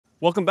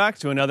Welcome back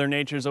to another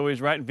Nature's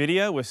Always Right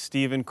video with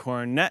Stephen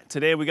Cornett.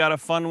 Today we got a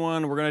fun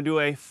one. We're gonna do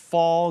a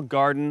fall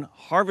garden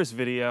harvest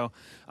video.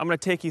 I'm gonna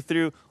take you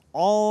through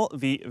all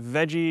the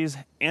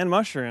veggies and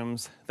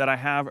mushrooms that I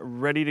have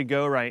ready to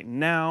go right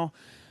now.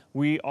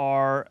 We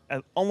are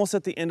almost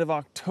at the end of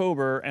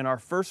October and our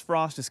first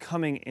frost is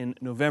coming in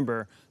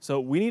November. So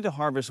we need to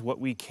harvest what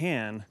we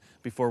can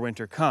before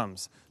winter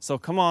comes. So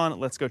come on,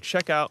 let's go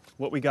check out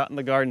what we got in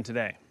the garden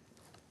today.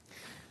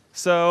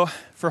 So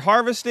for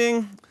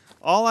harvesting,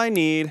 all I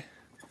need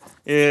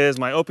is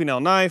my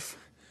Opinel knife,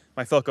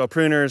 my Felco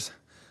pruners.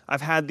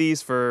 I've had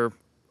these for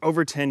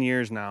over 10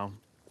 years now,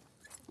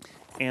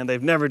 and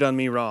they've never done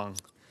me wrong.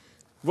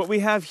 What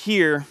we have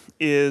here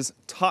is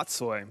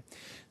tatsoi,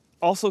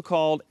 also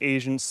called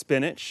Asian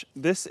spinach.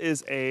 This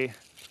is a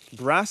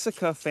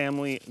Brassica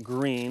family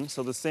green,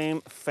 so the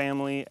same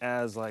family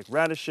as like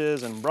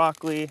radishes and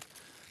broccoli,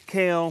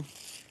 kale,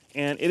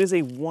 and it is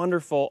a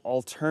wonderful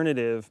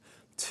alternative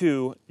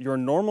to your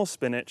normal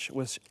spinach,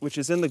 which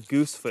is in the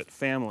goosefoot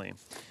family.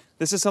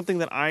 This is something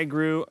that I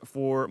grew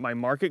for my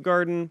market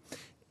garden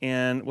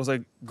and was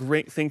a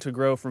great thing to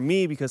grow for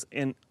me because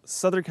in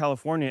Southern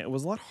California, it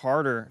was a lot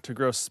harder to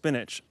grow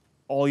spinach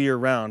all year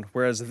round,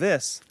 whereas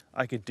this,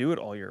 I could do it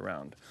all year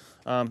round.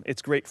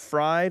 It's great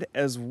fried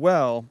as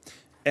well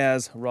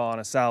as raw in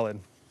a salad.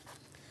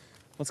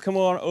 Let's come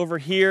on over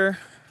here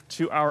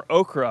to our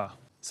okra.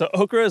 So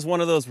okra is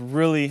one of those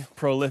really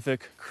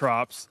prolific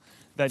crops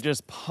that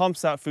just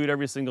pumps out food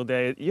every single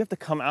day. You have to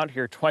come out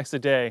here twice a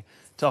day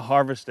to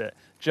harvest it,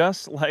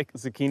 just like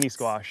zucchini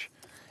squash.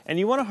 And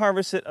you want to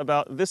harvest it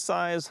about this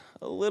size,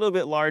 a little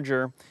bit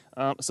larger,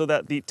 so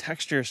that the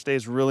texture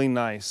stays really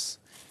nice.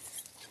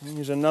 And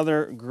here's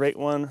another great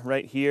one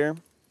right here.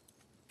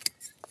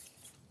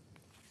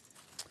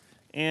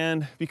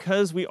 And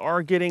because we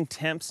are getting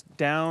temps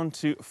down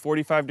to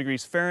 45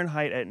 degrees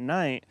Fahrenheit at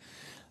night,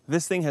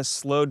 this thing has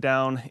slowed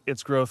down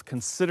its growth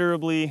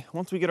considerably.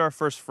 Once we get our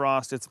first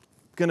frost, it's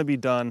gonna be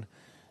done.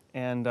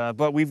 And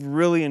but we've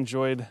really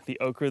enjoyed the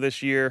okra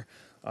this year,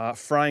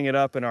 frying it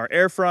up in our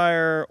air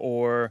fryer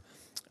or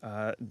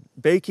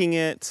baking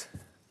it.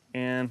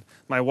 And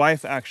my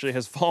wife actually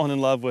has fallen in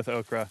love with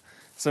okra.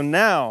 So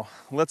now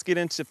let's get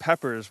into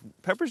peppers.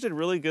 Peppers did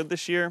really good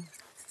this year.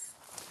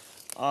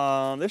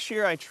 This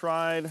year I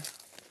tried,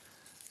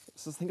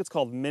 I think it's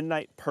called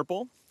Midnight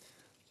Purple.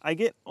 I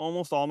get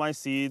almost all my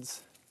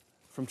seeds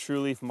from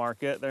True Leaf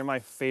Market. They're my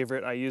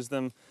favorite. I use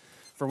them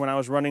for when I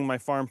was running my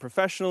farm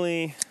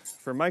professionally,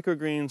 for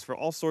microgreens, for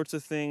all sorts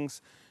of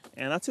things.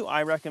 And that's who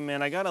I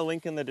recommend. I got a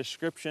link in the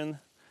description,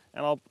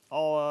 and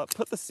I'll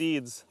put the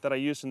seeds that I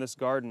used in this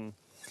garden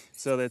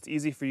so that it's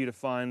easy for you to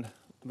find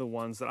the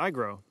ones that I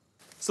grow.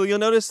 So you'll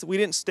notice we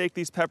didn't stake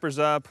these peppers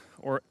up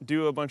or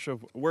do a bunch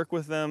of work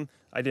with them.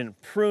 I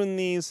didn't prune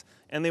these,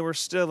 and they were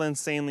still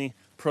insanely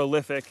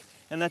prolific.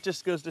 And that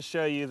just goes to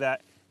show you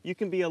that you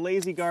can be a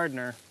lazy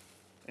gardener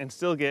and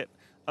still get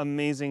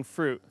amazing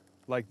fruit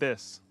like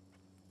this.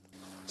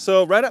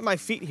 So right at my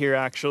feet here,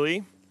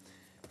 actually,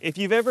 if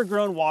you've ever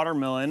grown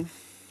watermelon,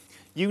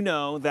 you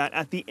know that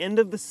at the end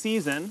of the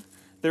season,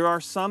 there are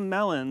some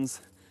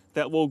melons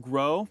that will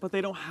grow, but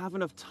they don't have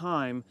enough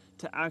time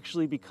to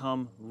actually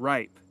become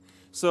ripe.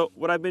 So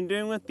what I've been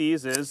doing with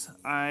these is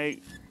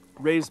I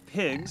raise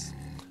pigs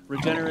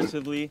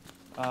regeneratively,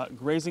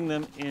 grazing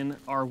them in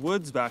our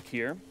woods back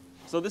here.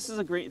 So this is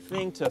a great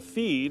thing to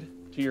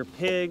feed to your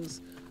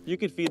pigs. You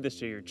could feed this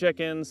to your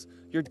chickens.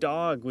 Your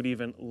dog would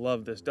even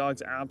love this.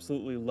 Dogs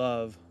absolutely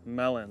love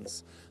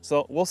melons.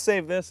 So we'll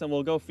save this and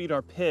we'll go feed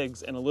our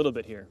pigs in a little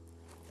bit here.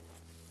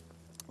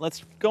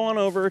 Let's go on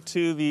over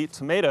to the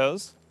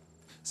tomatoes.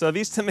 So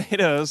these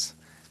tomatoes,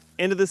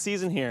 end of the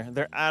season here,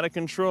 they're out of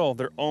control.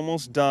 They're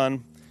almost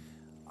done.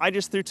 I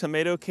just threw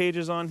tomato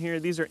cages on here.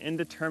 These are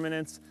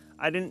indeterminates.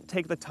 I didn't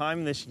take the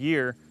time this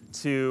year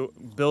to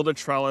build a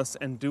trellis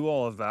and do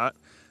all of that.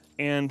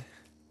 And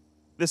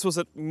this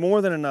was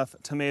more than enough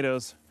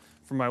tomatoes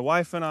for my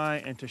wife and I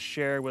and to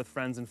share with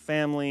friends and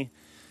family.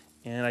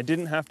 And I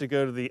didn't have to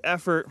go to the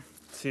effort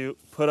to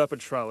put up a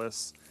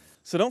trellis.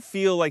 So don't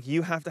feel like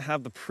you have to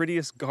have the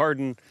prettiest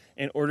garden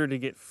in order to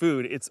get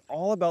food. It's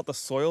all about the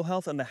soil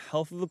health and the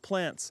health of the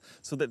plants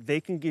so that they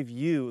can give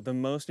you the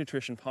most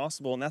nutrition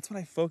possible. And that's what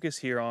I focus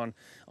here on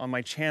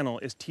my channel,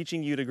 is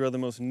teaching you to grow the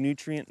most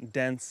nutrient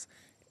dense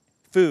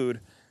food,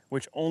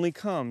 which only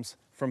comes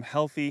from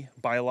healthy,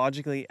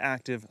 biologically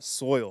active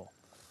soil.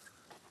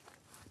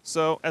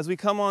 So as we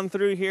come on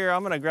through here,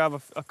 I'm gonna grab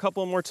a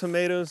couple more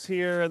tomatoes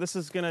here. This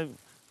is gonna,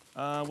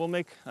 we'll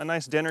make a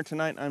nice dinner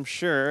tonight, I'm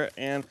sure,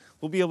 and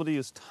we'll be able to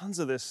use tons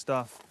of this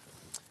stuff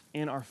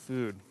in our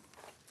food.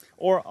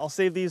 Or I'll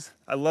save these,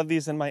 I love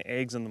these in my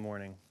eggs in the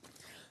morning.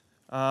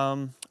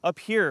 Up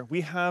here,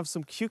 we have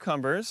some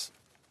cucumbers.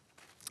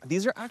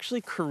 These are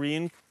actually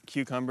Korean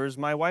cucumbers.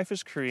 My wife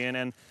is Korean,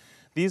 and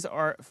these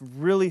are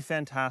really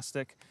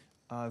fantastic,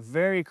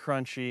 very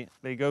crunchy.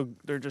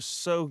 They're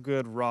just so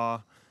good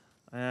raw.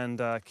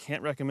 And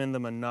can't recommend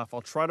them enough.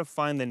 I'll try to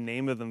find the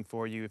name of them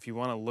for you if you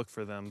want to look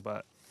for them,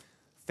 but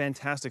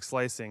fantastic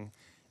slicing.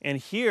 And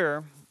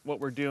here, what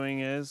we're doing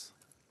is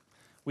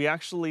we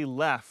actually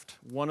left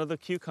one of the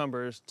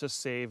cucumbers to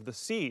save the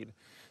seed.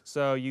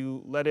 So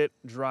you let it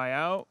dry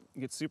out,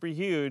 get super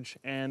huge,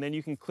 and then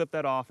you can clip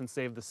that off and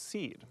save the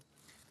seed.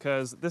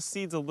 Because this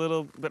seed's a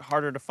little bit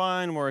harder to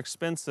find, more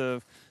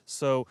expensive,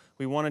 so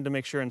we wanted to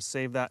make sure and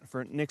save that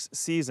for next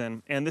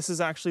season. And this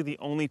is actually the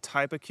only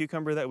type of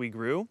cucumber that we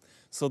grew,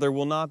 so there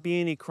will not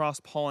be any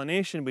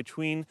cross-pollination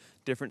between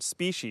different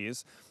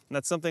species. And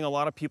that's something a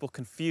lot of people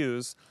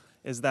confuse,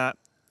 is that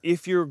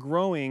if you're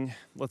growing,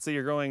 let's say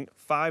you're growing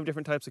 5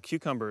 different types of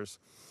cucumbers,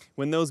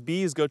 when those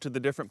bees go to the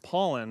different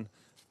pollen,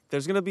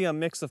 there's gonna be a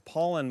mix of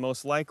pollen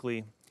most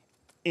likely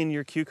in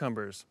your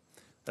cucumbers.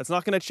 That's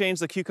not gonna change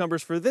the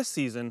cucumbers for this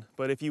season,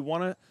 but if you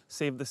wanna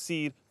save the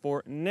seed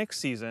for next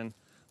season,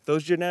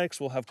 those genetics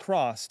will have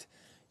crossed.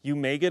 You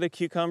may get a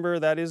cucumber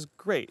that is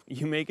great.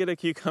 You may get a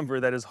cucumber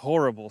that is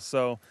horrible.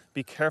 So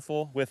be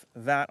careful with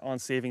that on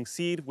saving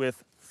seed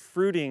with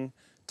fruiting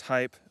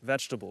type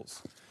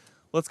vegetables.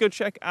 Let's go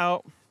check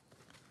out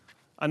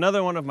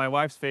another one of my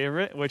wife's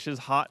favorite, which is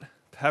hot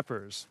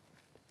peppers.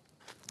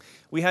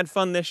 We had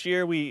fun this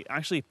year. We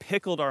actually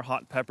pickled our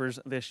hot peppers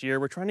this year.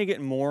 We're trying to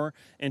get more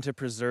into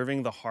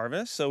preserving the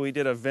harvest. So we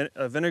did a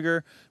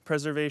vinegar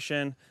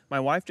preservation. My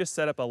wife just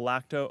set up a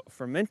lacto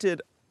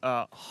fermented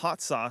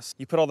hot sauce.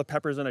 You put all the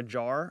peppers in a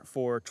jar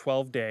for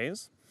 12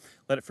 days,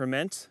 let it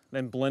ferment,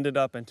 then blend it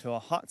up into a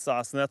hot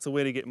sauce. And that's a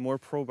way to get more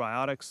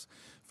probiotics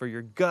for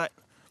your gut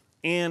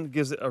and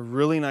gives it a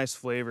really nice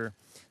flavor.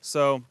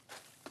 So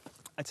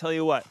I tell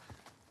you what,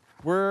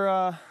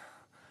 we're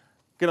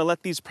gonna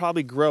let these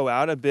probably grow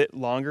out a bit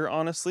longer,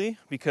 honestly,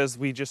 because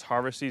we just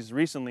harvested these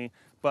recently.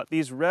 But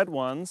these red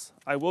ones,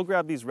 I will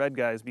grab these red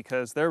guys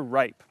because they're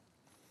ripe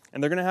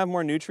and they're gonna have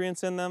more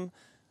nutrients in them.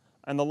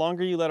 And the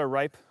longer you let a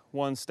ripe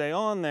one stay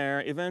on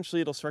there,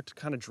 eventually it'll start to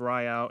kind of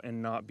dry out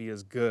and not be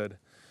as good.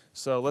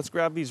 So let's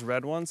grab these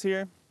red ones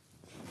here.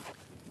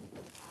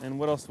 And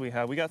what else do we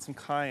have? We got some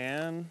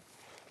cayenne,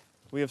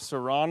 we have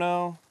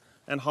serrano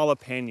and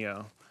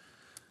jalapeno.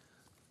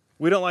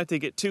 We don't like to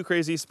get too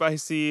crazy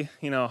spicy.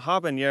 You know,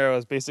 habanero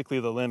is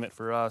basically the limit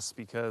for us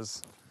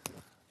because,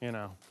 you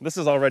know, this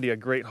is already a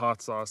great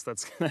hot sauce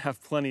that's gonna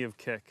have plenty of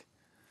kick.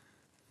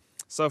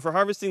 So for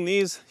harvesting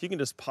these, you can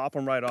just pop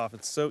them right off.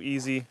 It's so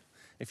easy.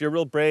 If you're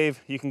real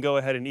brave, you can go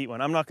ahead and eat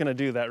one. I'm not gonna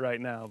do that right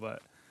now,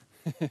 but.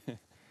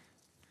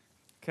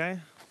 Okay,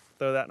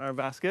 throw that in our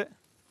basket.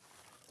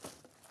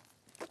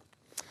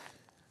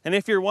 And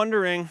if you're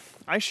wondering,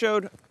 I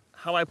showed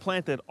how I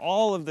planted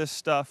all of this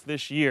stuff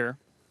this year.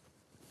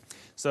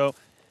 So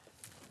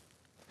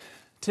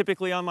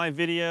typically on my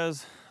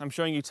videos, I'm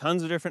showing you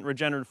tons of different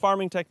regenerative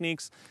farming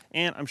techniques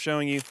and I'm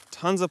showing you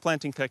tons of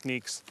planting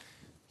techniques.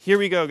 Here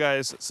we go,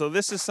 guys. So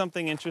this is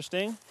something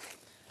interesting.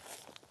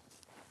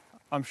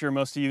 I'm sure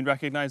most of you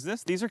recognize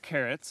this. These are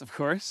carrots, of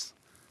course.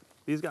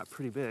 These got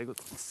pretty big.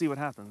 Let's see what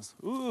happens.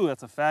 Ooh,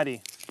 that's a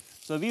fatty.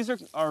 So these are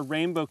our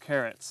rainbow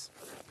carrots.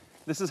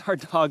 This is our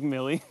dog,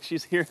 Millie.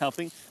 She's here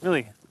helping.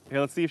 Millie, here,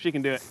 let's see if she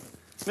can do it.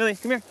 Millie,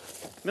 come here.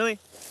 Millie,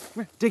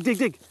 come here. Dig, dig,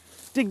 dig.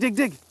 Dig, dig,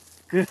 dig.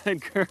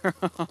 Good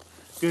girl.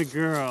 Good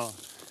girl.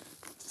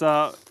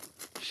 So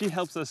she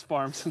helps us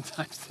farm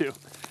sometimes too.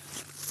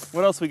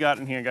 What else we got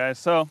in here, guys?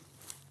 So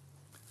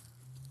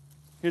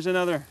here's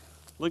another.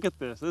 Look at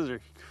this. Those are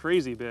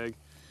crazy big.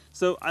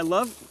 So I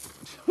love,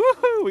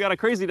 woohoo, we got a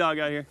crazy dog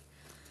out here.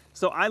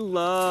 So I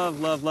love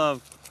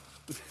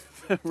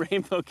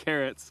rainbow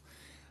carrots.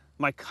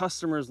 My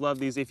customers love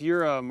these. If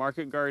you're a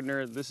market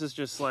gardener, this is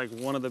just like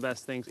one of the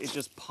best things. It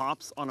just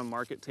pops on a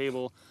market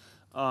table.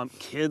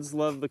 Kids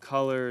love the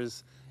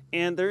colors,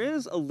 and there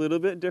is a little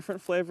bit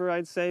different flavor,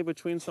 I'd say,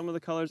 between some of the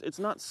colors. It's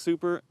not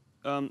super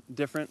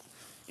different.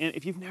 And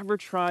if you've never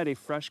tried a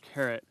fresh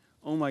carrot,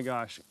 oh my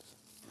gosh,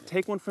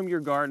 take one from your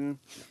garden,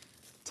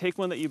 take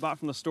one that you bought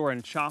from the store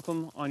and chop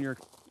them on your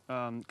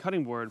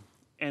cutting board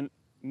and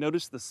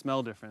notice the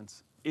smell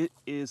difference. It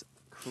is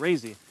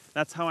crazy.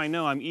 That's how I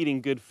know I'm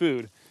eating good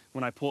food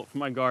when I pull it from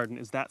my garden,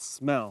 is that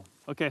smell.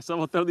 Okay, so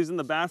we'll throw these in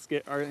the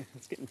basket.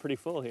 It's getting pretty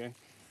full here.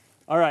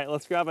 All right,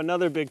 let's grab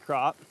another big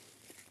crop.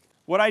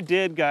 What I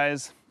did,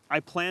 guys, I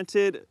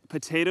planted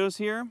potatoes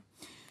here.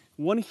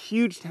 One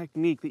huge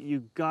technique that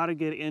you gotta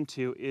get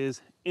into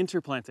is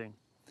interplanting.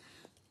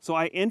 So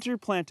I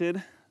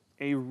interplanted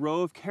a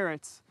row of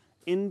carrots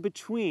in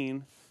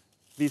between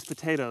these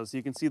potatoes.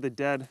 You can see the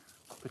dead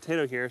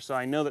potato here, so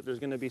I know that there's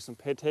gonna be some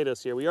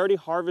potatoes here. We already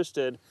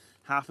harvested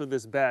half of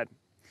this bed.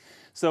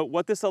 So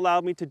what this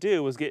allowed me to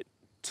do was get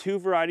 2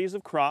 varieties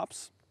of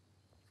crops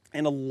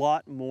and a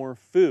lot more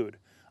food.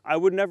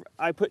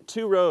 I put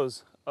 2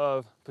 rows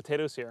of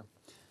potatoes here,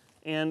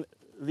 and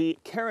the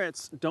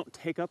carrots don't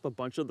take up a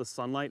bunch of the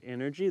sunlight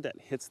energy that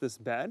hits this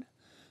bed,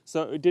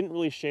 so it didn't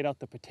really shade out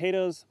the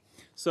potatoes.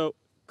 So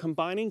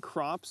combining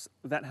crops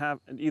that have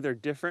either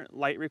different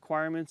light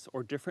requirements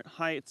or different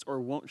heights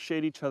or won't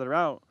shade each other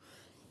out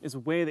is a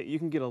way that you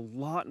can get a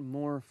lot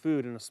more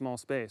food in a small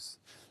space.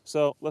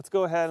 So let's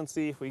go ahead and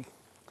see if we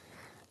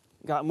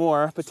got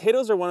more.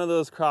 Potatoes are one of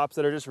those crops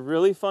that are just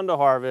really fun to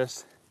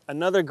harvest.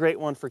 Another great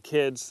one for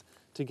kids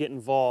to get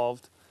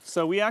involved.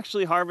 So we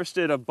actually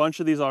harvested a bunch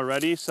of these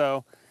already.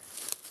 So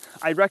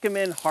I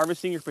recommend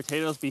harvesting your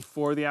potatoes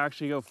before they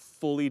actually go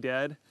fully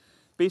dead.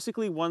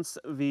 Basically, once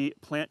the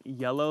plant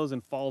yellows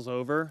and falls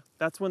over,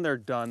 that's when they're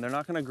done. They're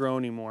not gonna grow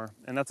anymore,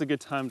 and that's a good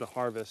time to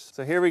harvest.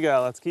 So here we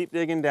go, let's keep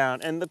digging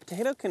down. And the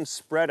potato can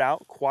spread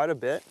out quite a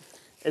bit.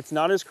 It's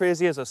not as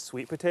crazy as a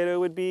sweet potato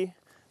would be,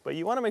 but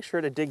you wanna make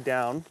sure to dig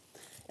down.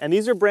 And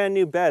these are brand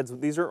new beds.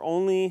 These are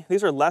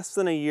less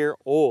than a year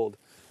old.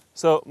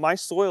 So my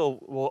soil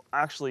will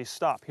actually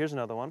stop. Here's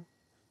another one.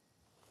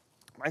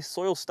 My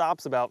soil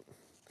stops about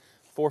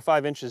 4 or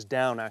 5 inches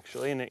down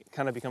actually, and it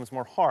kind of becomes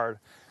more hard.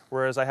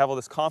 Whereas I have all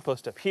this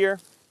compost up here.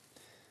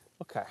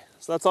 Okay,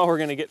 so that's all we're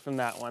gonna get from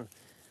that one.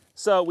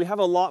 So we have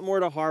a lot more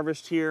to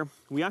harvest here.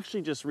 We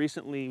actually just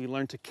recently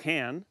learned to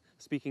can,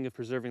 speaking of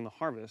preserving the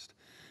harvest,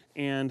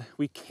 and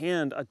we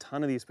canned a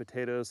ton of these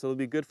potatoes, so it'll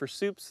be good for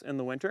soups in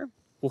the winter.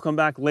 We'll come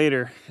back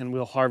later and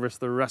we'll harvest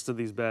the rest of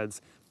these beds.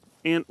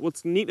 And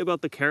what's neat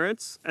about the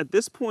carrots, at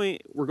this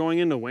point, we're going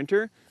into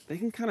winter, they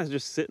can kind of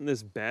just sit in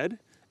this bed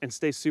and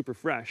stay super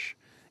fresh.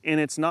 And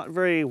it's not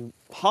very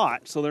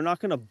hot, so they're not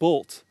gonna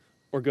bolt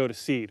or go to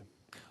seed.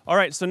 All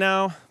right, so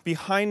now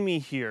behind me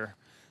here,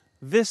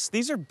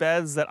 these are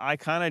beds that I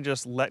kind of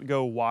just let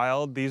go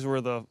wild. These were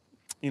the,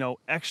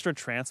 extra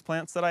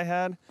transplants that I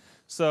had.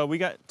 So we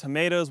got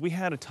tomatoes, we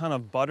had a ton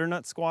of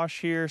butternut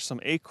squash here,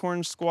 some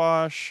acorn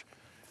squash,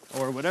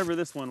 or whatever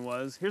this one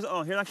was. Here's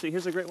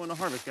a great one to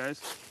harvest,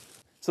 guys.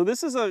 So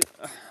this is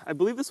I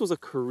believe this was a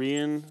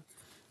Korean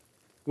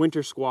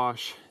winter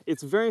squash.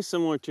 It's very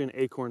similar to an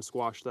acorn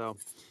squash though.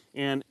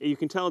 And you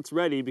can tell it's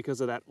ready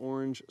because of that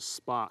orange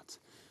spot.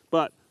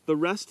 But the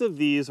rest of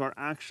these are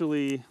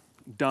actually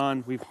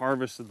done. We've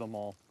harvested them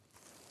all.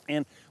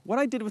 And what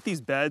I did with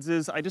these beds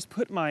is I just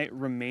put my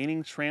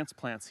remaining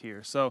transplants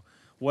here. So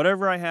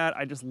whatever I had,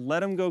 I just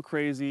let them go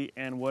crazy,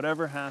 and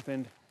whatever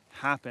happened,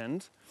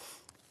 happened.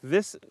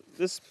 This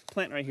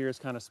plant right here is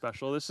kind of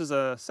special. This is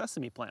a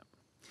sesame plant.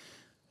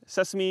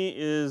 Sesame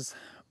is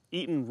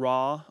eaten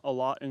raw a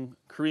lot in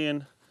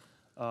Korean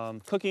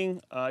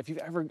cooking. If you've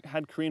ever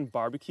had Korean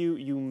barbecue,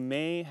 you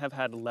may have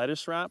had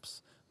lettuce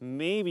wraps.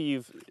 Maybe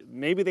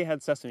they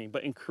had sesame,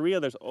 but in Korea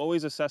there's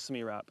always a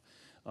sesame wrap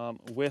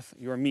with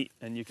your meat,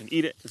 and you can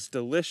eat it. It's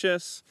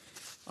delicious,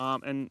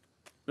 and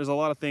there's a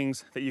lot of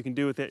things that you can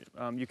do with it.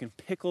 You can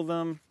pickle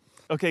them.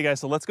 Okay guys,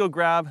 so let's go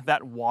grab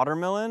that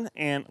watermelon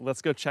and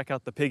let's go check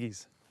out the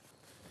piggies.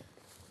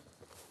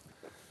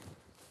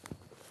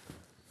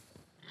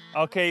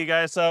 Okay you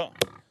guys, so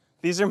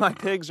these are my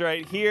pigs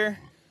right here.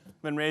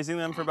 Been raising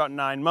them for about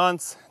 9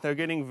 months. They're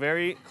getting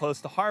very close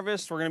to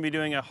harvest. We're gonna be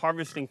doing a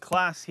harvesting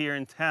class here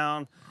in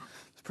town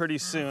pretty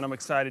soon. I'm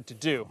excited to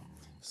do.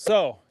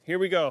 So here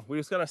we go. We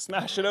just gotta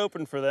smash it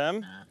open for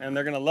them and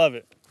they're gonna love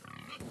it.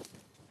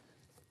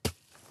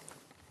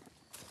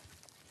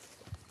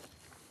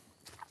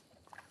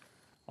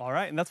 All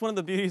right, and that's one of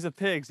the beauties of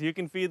pigs. You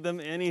can feed them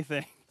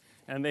anything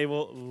and they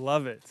will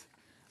love it.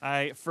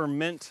 I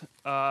ferment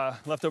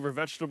leftover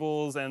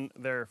vegetables and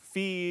their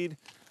feed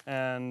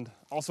and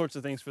all sorts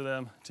of things for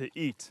them to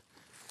eat.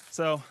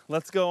 So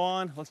let's go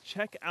on, let's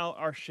check out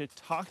our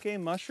shiitake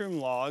mushroom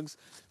logs.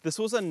 This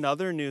was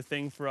another new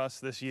thing for us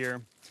this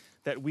year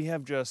that we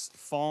have just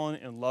fallen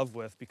in love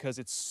with because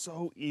it's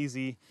so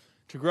easy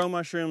to grow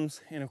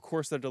mushrooms, and of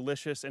course they're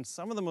delicious and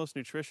some of the most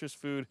nutritious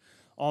food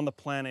on the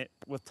planet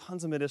with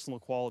tons of medicinal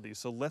qualities.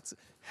 So let's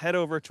head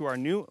over to our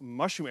new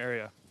mushroom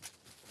area.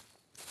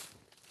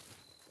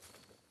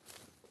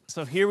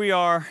 So here we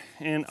are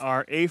in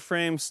our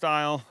A-frame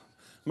style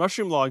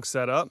mushroom log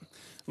setup.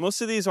 Most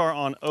of these are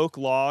on oak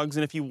logs,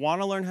 and if you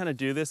want to learn how to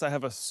do this, I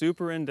have a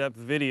super in-depth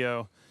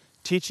video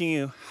teaching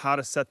you how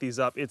to set these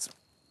up. It's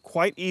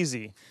quite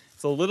easy.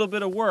 It's a little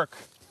bit of work,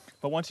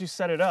 but once you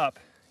set it up,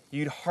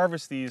 you'd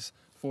harvest these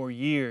for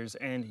years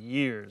and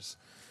years.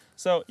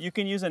 So you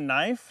can use a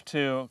knife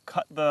to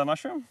cut the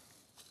mushroom,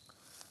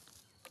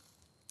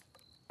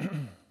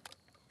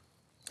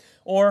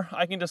 or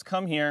I can just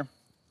come here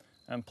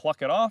and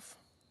pluck it off,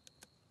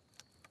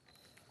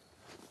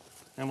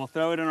 and we'll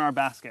throw it in our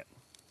basket.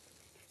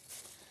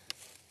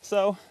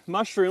 So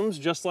mushrooms,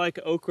 just like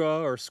okra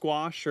or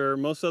squash or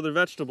most other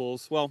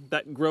vegetables, well,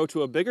 that grow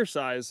to a bigger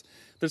size,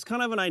 there's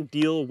kind of an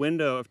ideal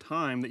window of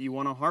time that you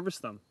want to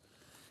harvest them.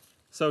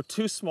 So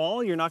too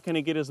small, you're not going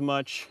to get as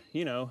much,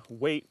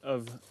 weight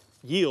of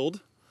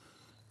yield.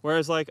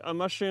 Whereas like a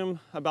mushroom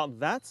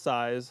about that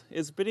size,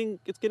 it's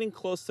getting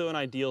close to an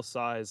ideal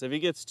size. If it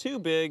gets too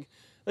big,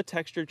 the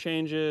texture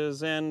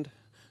changes and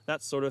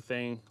that sort of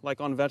thing, like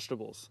on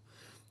vegetables.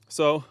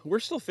 So we're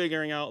still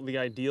figuring out the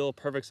ideal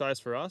perfect size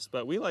for us,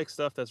 but we like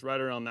stuff that's right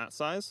around that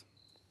size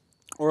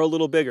or a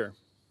little bigger.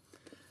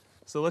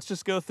 So let's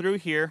just go through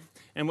here,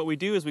 and what we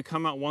do is we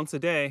come out once a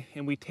day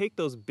and we take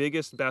those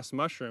biggest, best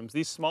mushrooms.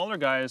 These smaller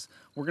guys,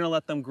 we're gonna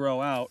let them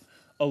grow out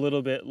a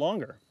little bit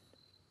longer.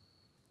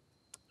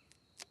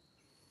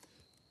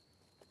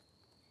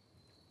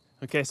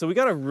 Okay, so we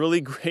got a really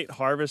great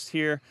harvest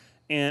here,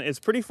 and it's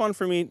pretty fun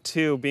for me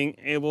too, being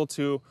able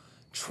to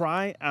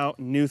try out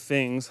new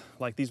things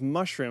like these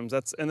mushrooms.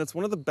 That's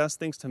one of the best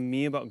things to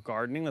me about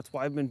gardening. That's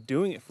why I've been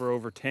doing it for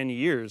over 10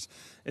 years,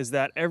 is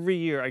that every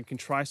year I can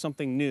try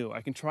something new.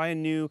 I can try a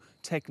new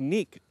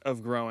technique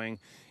of growing,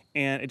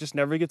 and it just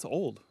never gets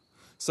old.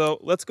 So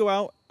let's go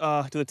out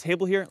to the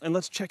table here and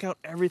let's check out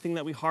everything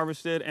that we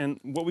harvested and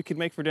what we could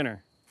make for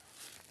dinner.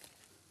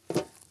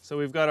 So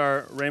we've got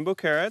our rainbow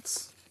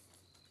carrots,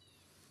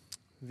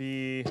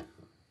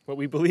 what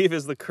we believe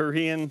is the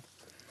Korean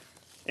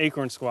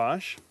acorn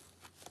squash,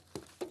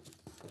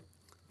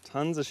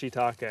 tons of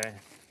shiitake.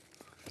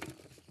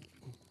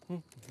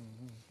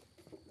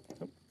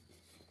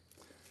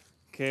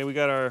 Okay, we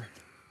got our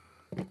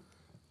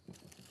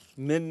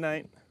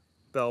midnight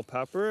bell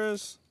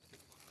peppers.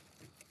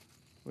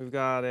 We've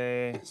got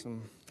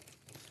some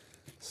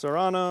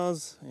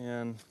serranos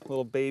and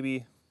little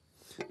baby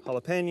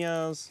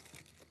jalapenos.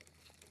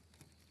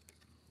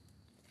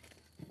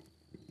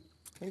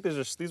 I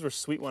think these were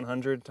Sweet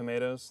 100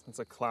 tomatoes. That's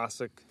a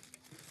classic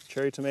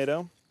cherry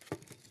tomato.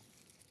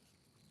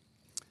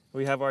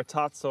 We have our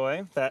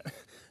tatsoi that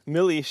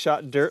Millie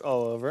shot dirt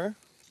all over.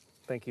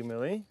 Thank you,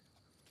 Millie.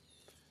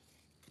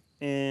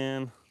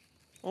 And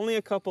only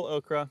a couple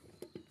okra.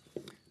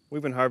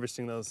 We've been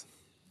harvesting those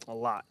a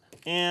lot.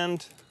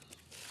 And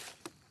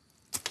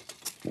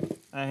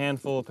a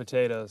handful of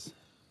potatoes.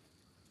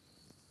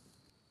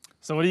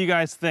 So what do you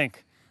guys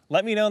think?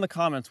 Let me know in the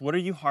comments, what are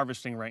you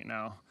harvesting right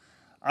now?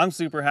 I'm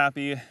super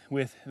happy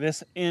with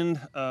this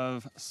end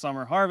of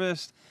summer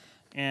harvest,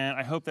 and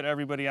I hope that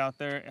everybody out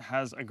there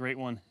has a great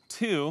one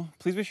too.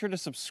 Please be sure to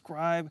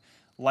subscribe,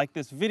 like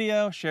this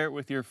video, share it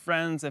with your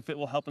friends if it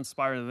will help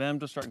inspire them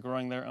to start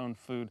growing their own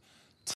food